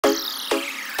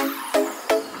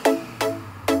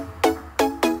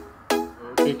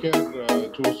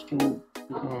KKR chose to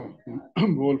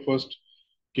bowl first,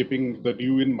 keeping the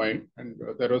due in mind, and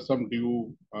there was some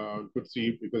due could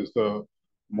see because the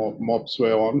mobs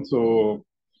were on. So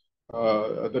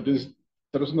that is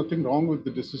there was nothing wrong with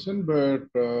the decision, but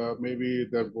maybe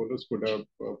the bowlers could have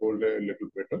bowled a little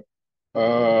better.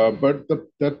 But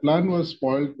that plan was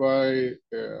spoiled by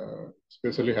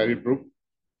especially Harry Brook,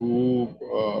 who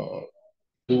uh,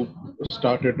 who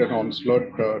started an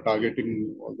onslaught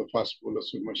targeting all the fast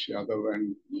bowlers, Umesh Yadav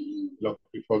and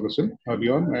Lucky Ferguson early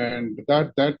on, and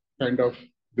that kind of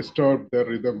disturbed their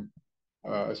rhythm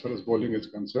as far as bowling is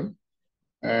concerned.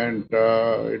 And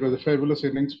it was a fabulous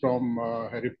innings from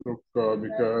Harry Brook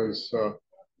because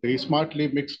he smartly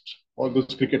mixed all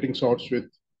those cricketing shots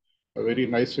with a very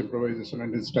nice improvisation,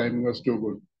 and his timing was too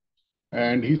good.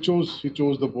 And he chose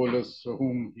the bowlers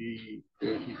whom he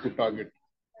could target,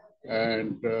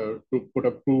 and to put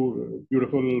up two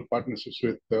beautiful partnerships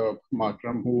with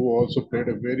Matram, who also played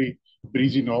a very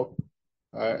breezy knock,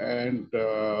 and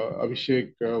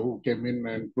Abhishek, who came in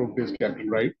and proved his captain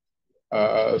right.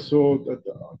 So the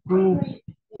true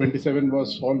 27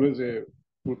 was always a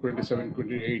 227,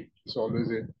 28 is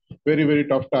always a very, very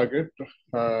tough target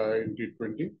in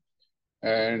T20.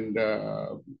 And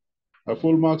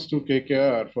full marks to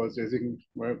KKR for chasing,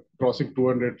 crossing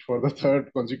 200 for the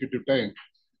third consecutive time.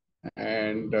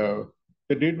 And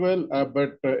they did well,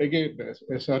 but again,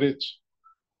 SRH,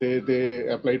 they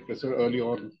applied pressure early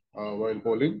on while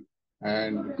bowling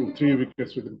and took 3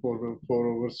 wickets within four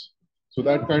overs. So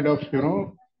that kind of,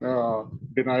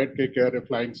 denied KKR a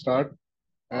flying start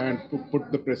and to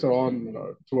put the pressure on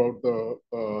throughout the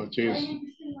chase.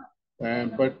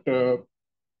 And but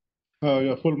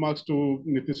yeah, full marks to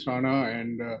Nitish, Rana,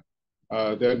 and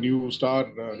their new star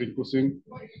Rinku Singh.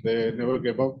 They never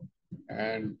gave up,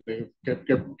 and they kept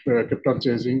on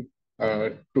chasing,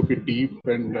 took it deep,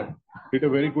 and did a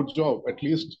very good job. At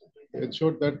least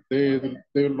ensured that they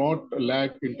will not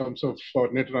lag in terms of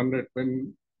net run rate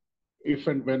when if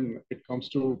and when it comes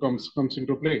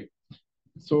into play.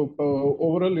 So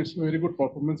overall, it's a very good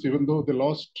performance, even though they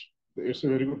lost. It's a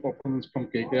very good performance from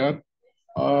KKR.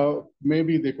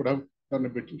 Maybe they could have done a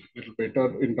little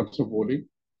better in terms of bowling.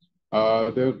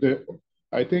 I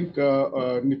think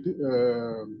Sunil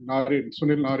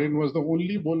Narine was the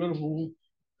only bowler who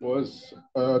was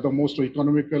the most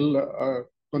economical,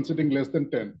 considering less than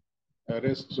 10.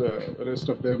 Rest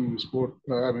of them scored,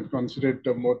 considered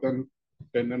more than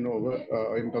 10 and over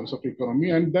in terms of economy,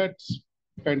 and that's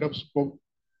kind of told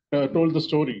the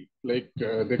story. Like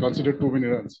they considered too many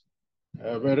runs.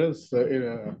 Whereas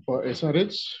for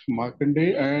SRH,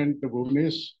 Markande and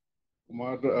Bhuvnesh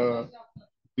Kumar,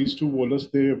 these two bowlers,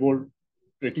 they bowled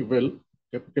pretty well,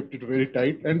 kept it very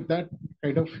tight, and that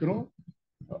kind of,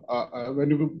 when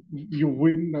you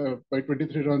win by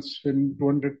 23 runs in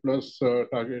 200 plus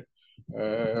target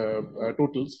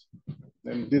totals,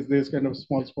 then these kind of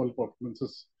small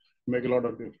performances make a lot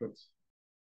of difference.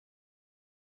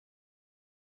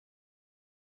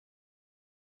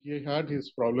 He had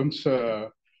his problems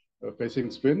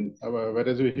facing spin,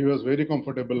 whereas he was very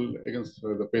comfortable against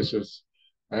the Pacers,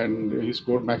 and he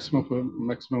scored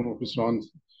maximum of his runs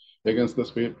against the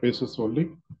Pacers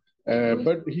only.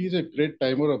 But he's a great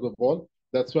timer of the ball.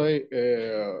 That's why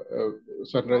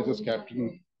Sunrisers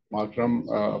captain Markram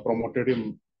promoted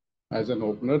him as an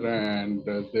opener, and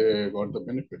they got the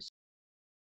benefits.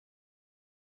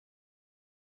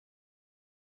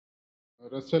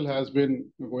 Russell has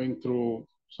been going through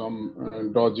some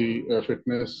dodgy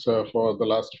fitness for the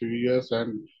last few years,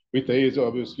 and with age,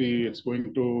 obviously, it's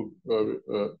going to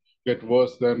get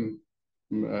worse than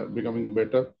becoming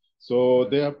better. So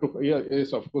they have to, yeah,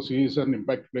 yes, of course, he is an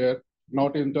impact player,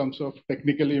 not in terms of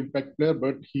technically impact player,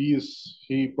 but he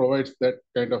provides that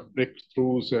kind of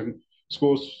breakthroughs and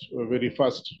scores very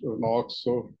fast knocks.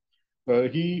 So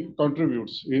he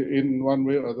contributes in one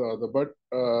way or the other. But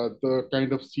the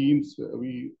kind of scenes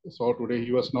we saw today,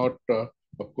 he was not,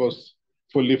 of course,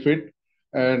 fully fit,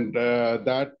 and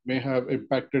that may have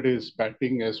impacted his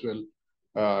batting as well.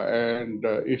 And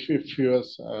if he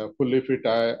was fully fit,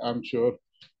 I'm sure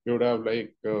he would have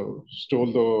like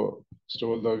stole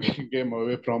the game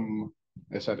away from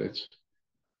SRH.